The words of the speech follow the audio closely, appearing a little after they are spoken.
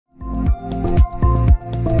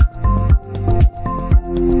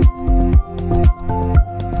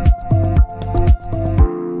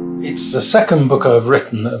It's the second book I've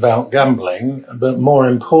written about gambling, but more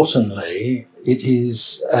importantly, it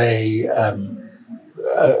is a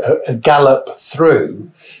gallop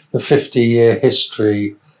through the 50-year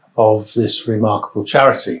history of this remarkable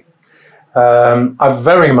charity. I've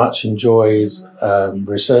very much enjoyed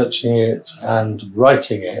researching it and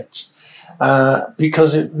writing it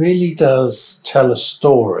because it really does tell a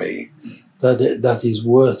story that is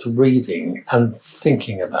worth reading and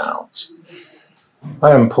thinking about.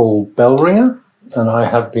 I am Paul Bellringer, and I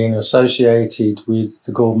have been associated with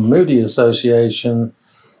the Gordon Moody Association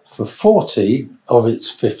for 40 of its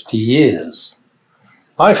 50 years.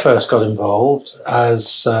 I first got involved,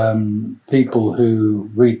 as people who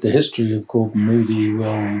read the history of Gordon Moody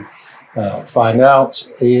will find out,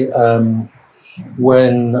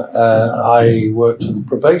 when I worked for the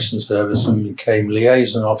probation service and became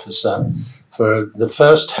liaison officer for the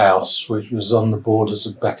first house, which was on the borders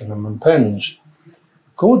of Beckenham and Penge.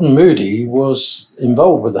 Gordon Moody was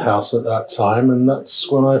involved with the house at that time, and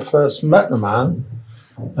that's when I first met the man.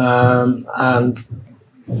 And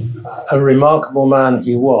a remarkable man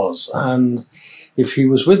he was. And if he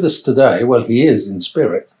was with us today, well, he is in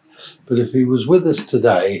spirit, but if he was with us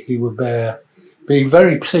today, he would be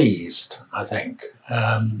very pleased, I think,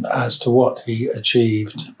 as to what he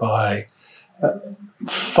achieved by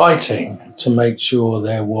fighting to make sure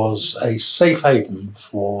there was a safe haven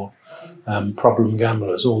for problem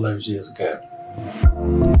gamblers all those years ago.